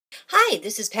Hi,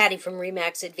 this is Patty from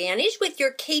Remax Advantage with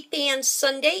your Cape Ann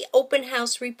Sunday open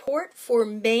house report for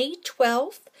May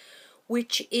 12th,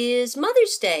 which is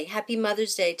Mother's Day. Happy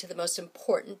Mother's Day to the most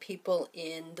important people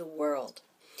in the world.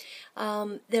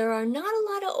 There are not a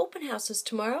lot of open houses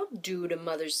tomorrow due to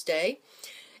Mother's Day.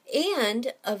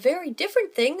 And a very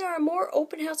different thing, there are more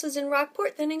open houses in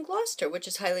Rockport than in Gloucester, which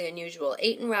is highly unusual.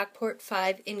 8 in Rockport,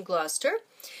 5 in Gloucester.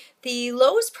 The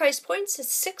lowest price points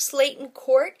is 6 Layton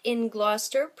Court in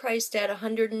Gloucester, priced at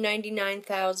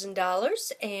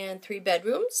 $199,000 and 3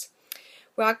 bedrooms.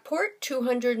 Rockport,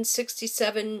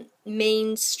 267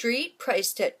 Main Street,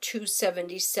 priced at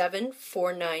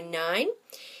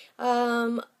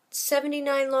 $277,499.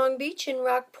 79 Long Beach in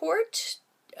Rockport,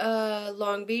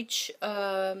 Long Beach,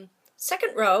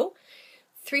 second row,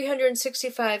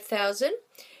 $365,000.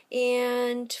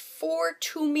 And 4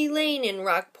 Toomey Lane in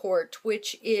Rockport,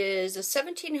 which is a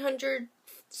 1,700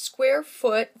 square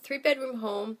foot 3-bedroom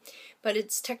home, but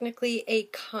it's technically a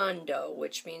condo,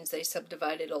 which means they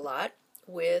subdivided a lot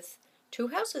with 2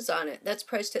 houses on it. That's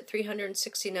priced at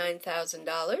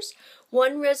 $369,000.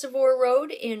 1 Reservoir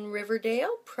Road in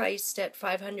Riverdale, priced at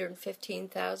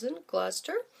 $515,000,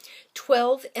 Gloucester.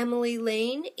 12 Emily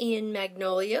Lane in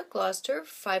Magnolia, Gloucester,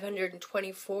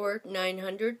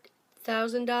 $524,900.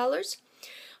 $1,000.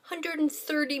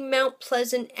 130 Mount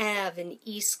Pleasant Ave in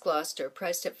East Gloucester,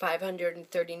 priced at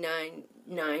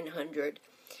 $539,900,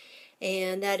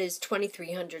 and that is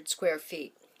 2,300 square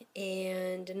feet.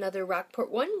 And another Rockport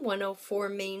one, 104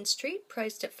 Main Street,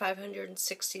 priced at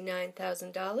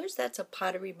 $569,000. That's a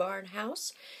Pottery Barn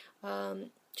house.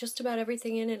 Just about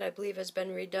everything in it, I believe, has been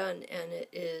redone, and it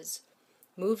is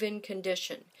move-in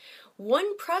condition.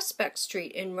 1 Prospect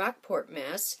Street in Rockport,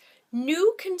 Mass.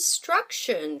 New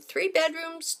construction, 3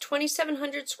 bedrooms,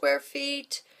 2,700 square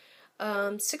feet,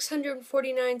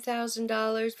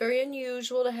 $649,000. Very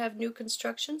unusual to have new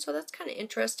construction, so that's kind of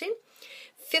interesting.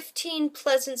 15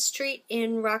 Pleasant Street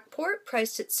in Rockport,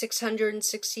 priced at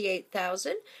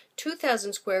 $668,000,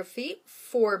 2,000 square feet,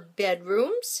 4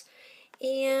 bedrooms.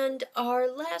 And our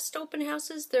last open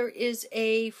houses, there is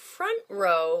a front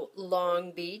row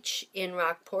Long Beach in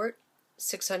Rockport,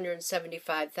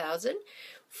 $675,000.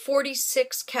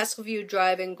 46 Castleview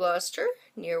Drive in Gloucester,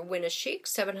 near Winneshiek,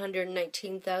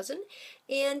 $719,000,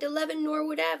 and 11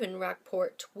 Norwood Ave in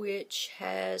Rockport, which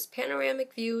has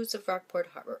panoramic views of Rockport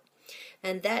Harbor.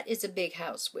 And that is a big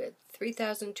house with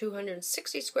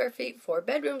 3,260 square feet, 4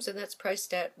 bedrooms, and that's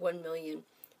priced at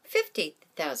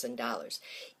 $1,050,000.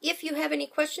 If you have any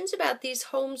questions about these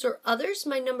homes or others,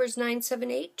 my number is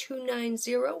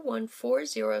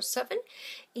 978-290-1407,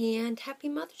 and happy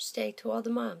Mother's Day to all the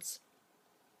moms.